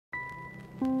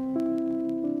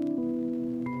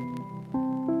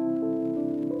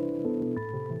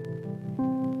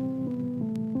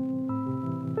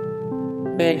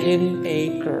Megan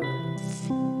Baker,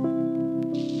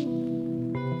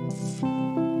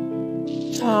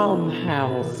 Tom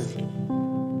Howard,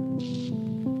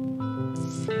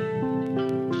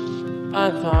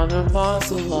 Ivana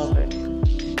Vazilovic,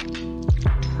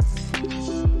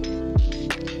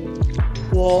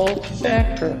 Walt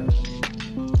Becker,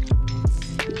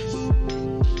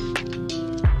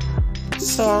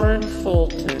 Soren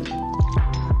Fulton,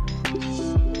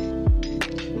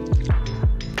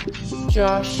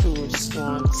 Joshua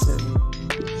Swanson,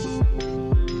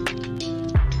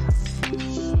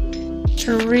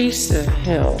 Teresa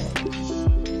Hill,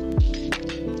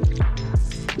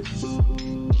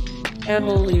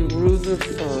 Emily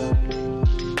Rutherford,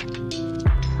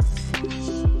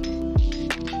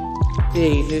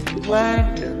 David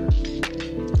Wagner,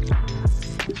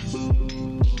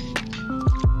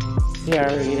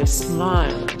 Darius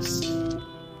Miles,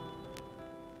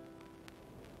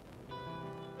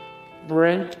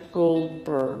 Brent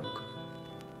Goldberg,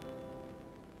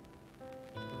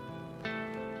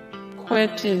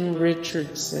 Quentin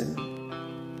Richardson,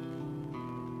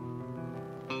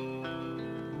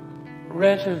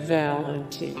 Greta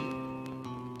Valentine,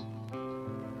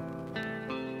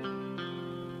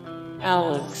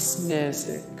 Alex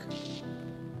Nezik,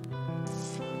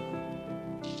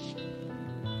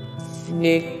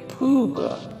 Nick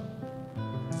Puga,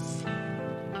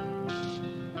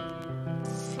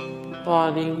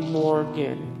 Bonnie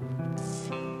Morgan,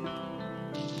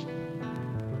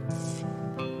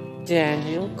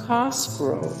 Daniel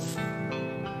Cosgrove,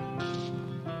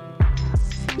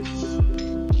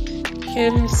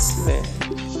 Kim Smith,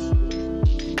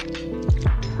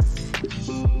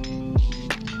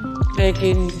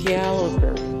 Megan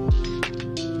Gallagher,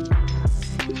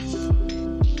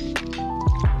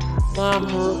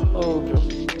 Lamar Odom,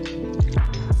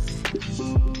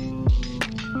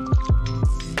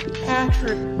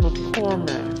 Patrick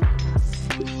McCormack,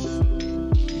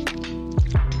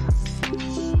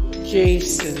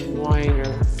 Jason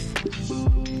Weiner,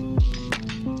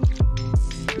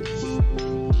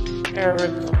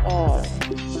 Eric Aud,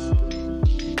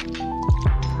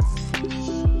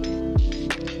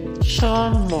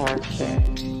 Sean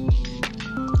Marquette,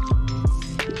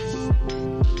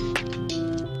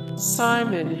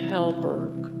 Simon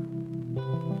Helberg,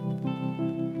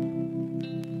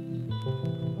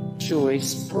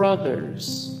 Joyce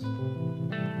Brothers,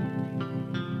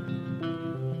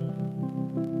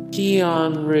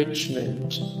 Dion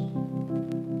Richmond,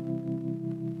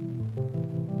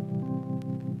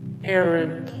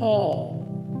 Aaron Paul,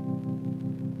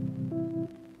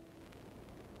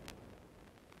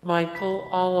 Michael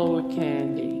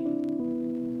Olowokandi,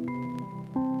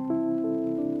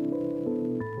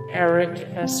 Eric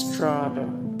Estrada,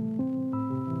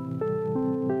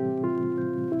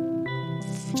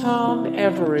 Tom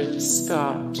Everett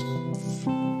Scott,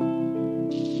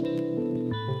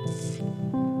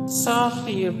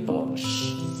 Sophia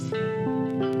Bush,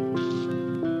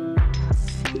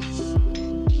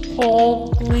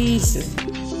 Paul Gleason,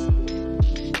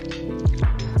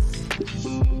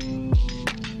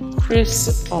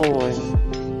 Chris Owen,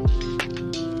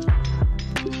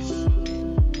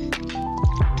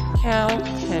 Cal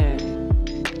Penn,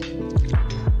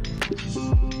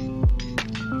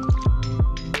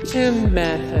 Tim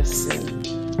Matheson,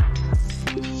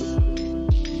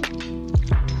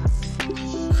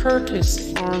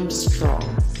 Curtis Armstrong,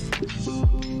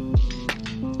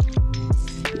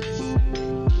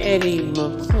 Eddie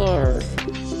McClure,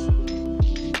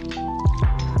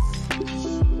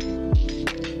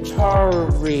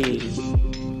 Tara Reid,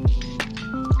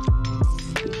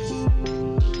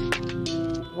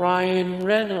 Ryan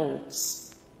Reynolds.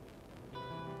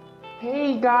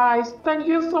 Hey guys, thank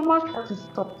you so much for the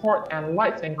support and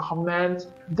likes and comments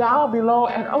down below,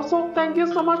 and also thank you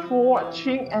so much for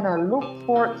watching, and I look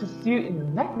forward to see you in the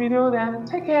next video. Then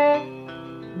take care,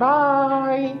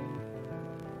 bye.